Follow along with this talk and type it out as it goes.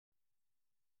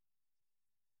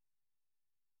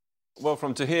Well,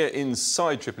 from to here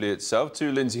inside Tripoli itself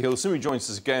to Lindsey Hilsum, who joins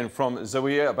us again from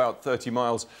Zawiya, about 30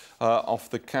 miles off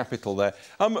the capital there.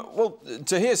 Well,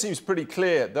 to here seems pretty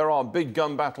clear. There are big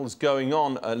gun battles going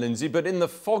on, Lindsey, but in the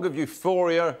fog of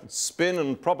euphoria, spin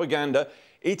and propaganda,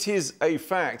 it is a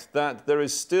fact that there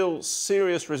is still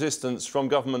serious resistance from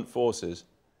government forces.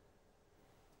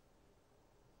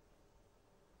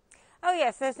 Oh,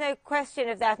 yes, there's no question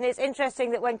of that. And it's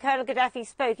interesting that when Colonel Gaddafi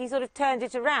spoke, he sort of turned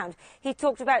it around. He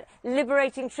talked about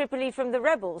liberating Tripoli from the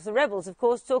rebels. The rebels, of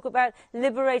course, talk about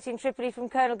liberating Tripoli from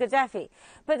Colonel Gaddafi.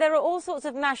 But there are all sorts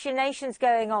of machinations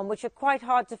going on which are quite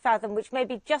hard to fathom, which may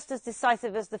be just as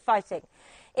decisive as the fighting.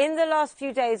 In the last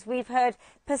few days, we've heard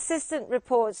persistent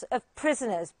reports of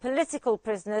prisoners, political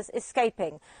prisoners,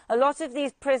 escaping. A lot of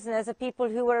these prisoners are people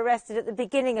who were arrested at the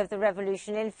beginning of the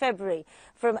revolution in February,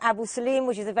 from Abu Salim,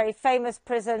 which is a very famous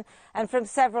prison, and from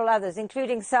several others,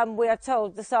 including some, we are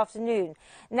told, this afternoon.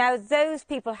 Now, those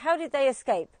people, how did they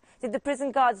escape? Did the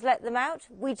prison guards let them out?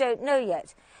 We don't know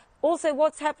yet. Also,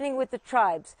 what's happening with the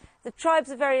tribes? The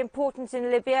tribes are very important in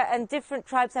Libya, and different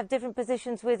tribes have different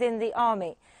positions within the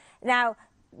army. Now,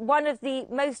 one of the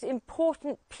most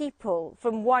important people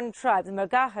from one tribe, the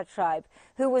Mergaha tribe,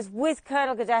 who was with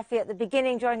Colonel Gaddafi at the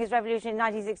beginning during his revolution in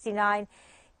 1969,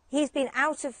 he's been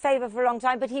out of favour for a long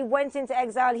time, but he went into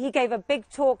exile. He gave a big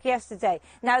talk yesterday.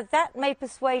 Now, that may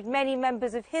persuade many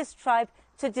members of his tribe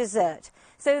to desert.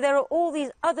 So there are all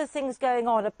these other things going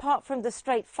on, apart from the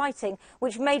straight fighting,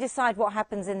 which may decide what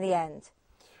happens in the end.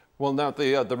 Well, now,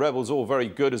 the rebels all very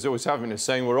good, as they always have been,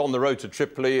 saying we're on the road to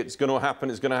Tripoli, it's going to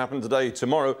happen today,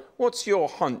 tomorrow. What's your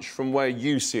hunch from where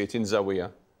you see it in Zawiya?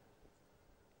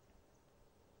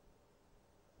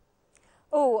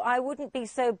 Oh, I wouldn't be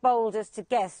so bold as to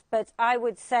guess, but I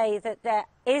would say that there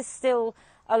is still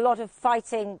a lot of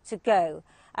fighting to go.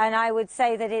 And I would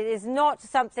say that it is not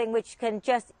something which can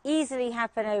just easily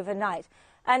happen overnight,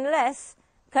 unless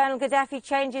Colonel Gaddafi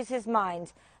changes his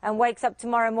mind and wakes up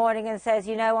tomorrow morning and says,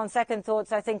 you know, on second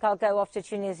thoughts, I think I'll go off to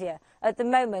Tunisia. At the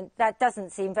moment, that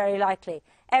doesn't seem very likely.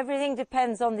 Everything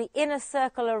depends on the inner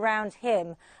circle around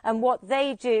him and what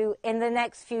they do in the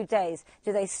next few days.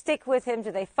 Do they stick with him?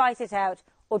 Do they fight it out?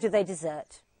 Or do they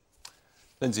desert?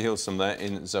 Lindsey Hilsum there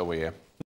in Zawiya.